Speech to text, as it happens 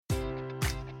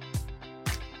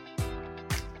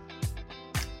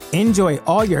Enjoy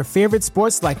all your favorite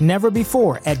sports like never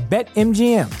before at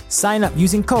BetMGM. Sign up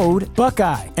using code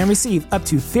Buckeye and receive up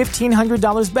to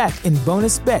 $1,500 back in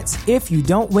bonus bets if you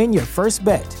don't win your first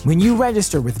bet. When you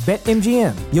register with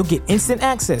BetMGM, you'll get instant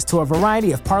access to a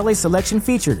variety of parlay selection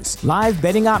features, live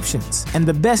betting options, and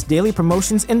the best daily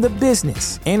promotions in the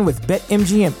business. And with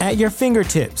BetMGM at your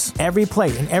fingertips, every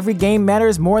play and every game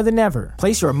matters more than ever.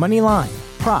 Place your money line,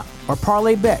 prop, or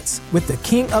parlay bets with the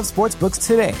king of sportsbooks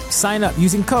today. Sign up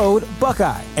using code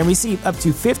Buckeye and receive up to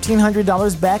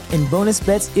 $1,500 back in bonus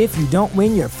bets if you don't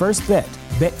win your first bet.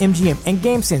 BetMGM and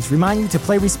GameSense remind you to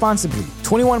play responsibly.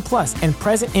 21 plus and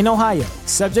present in Ohio,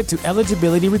 subject to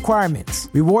eligibility requirements.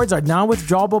 Rewards are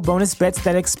non-withdrawable bonus bets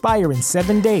that expire in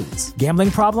 7 days. Gambling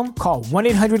problem? Call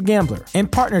 1-800-GAMBLER. In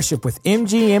partnership with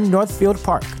MGM Northfield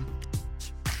Park.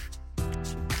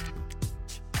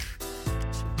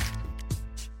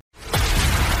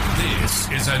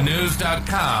 This is a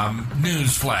News.com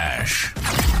news flash.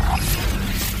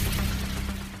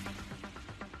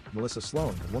 Melissa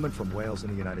Sloan, a woman from Wales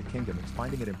in the United Kingdom, is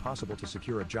finding it impossible to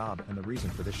secure a job, and the reason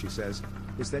for this, she says,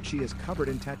 is that she is covered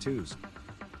in tattoos.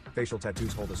 Facial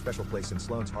tattoos hold a special place in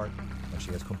Sloan's heart, and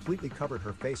she has completely covered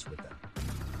her face with them.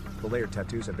 The layered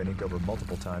tattoos have been inked over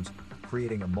multiple times,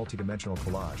 creating a multi-dimensional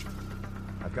collage.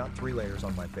 I've got 3 layers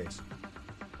on my face.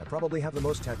 I probably have the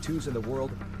most tattoos in the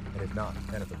world, and if not,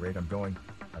 and at the rate I'm going,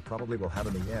 I probably will have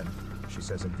in the end, she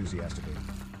says enthusiastically.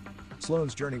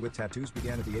 Sloan's journey with tattoos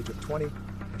began at the age of 20,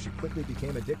 and she quickly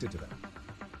became addicted to them.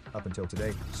 Up until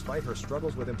today, despite her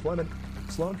struggles with employment,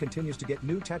 Sloan continues to get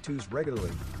new tattoos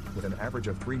regularly, with an average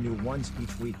of 3 new ones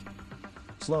each week.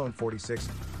 Sloan, 46,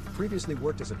 previously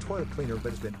worked as a toilet cleaner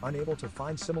but has been unable to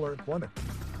find similar employment.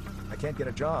 I can't get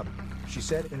a job, she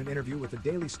said in an interview with the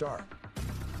Daily Star.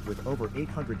 With over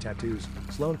 800 tattoos,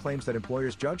 Sloan claims that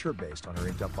employers judge her based on her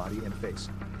inked-up body and face.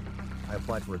 I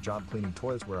applied for a job cleaning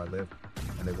toilets where I live,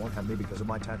 and they won't have me because of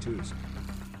my tattoos.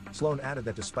 Sloan added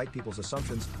that despite people's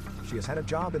assumptions, she has had a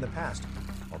job in the past,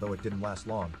 although it didn't last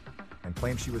long, and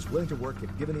claims she was willing to work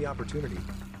if given the opportunity.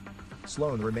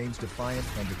 Sloan remains defiant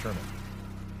and determined.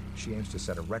 She aims to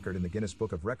set a record in the Guinness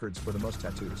Book of Records for the most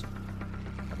tattoos.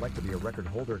 I'd like to be a record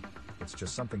holder, it's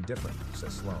just something different,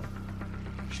 says Sloan.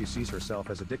 She sees herself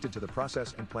as addicted to the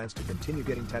process and plans to continue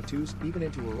getting tattoos even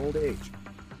into her old age.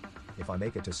 If I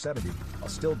make it to 70, I'll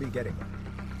still be getting them.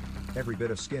 Every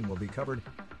bit of skin will be covered,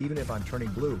 even if I'm turning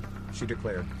blue, she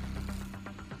declared.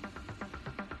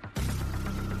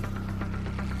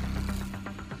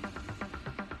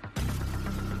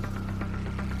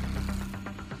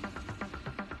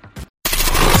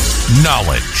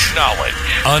 Knowledge.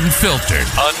 Unfiltered.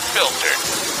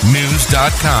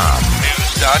 News.com.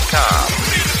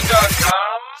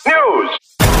 News.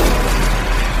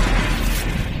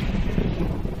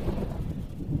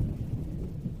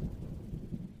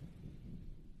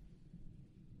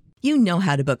 You know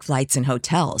how to book flights and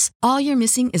hotels. All you're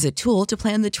missing is a tool to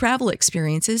plan the travel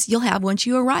experiences you'll have once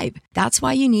you arrive. That's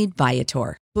why you need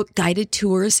Viator. Book guided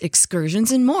tours, excursions,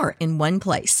 and more in one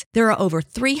place. There are over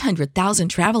 300,000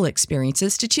 travel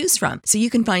experiences to choose from, so you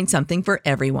can find something for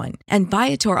everyone. And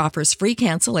Viator offers free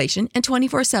cancellation and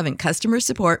 24/7 customer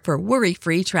support for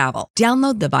worry-free travel.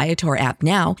 Download the Viator app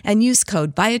now and use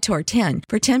code Viator10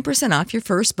 for 10% off your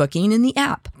first booking in the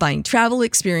app. Find travel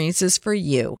experiences for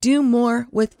you. Do more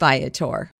with Viator.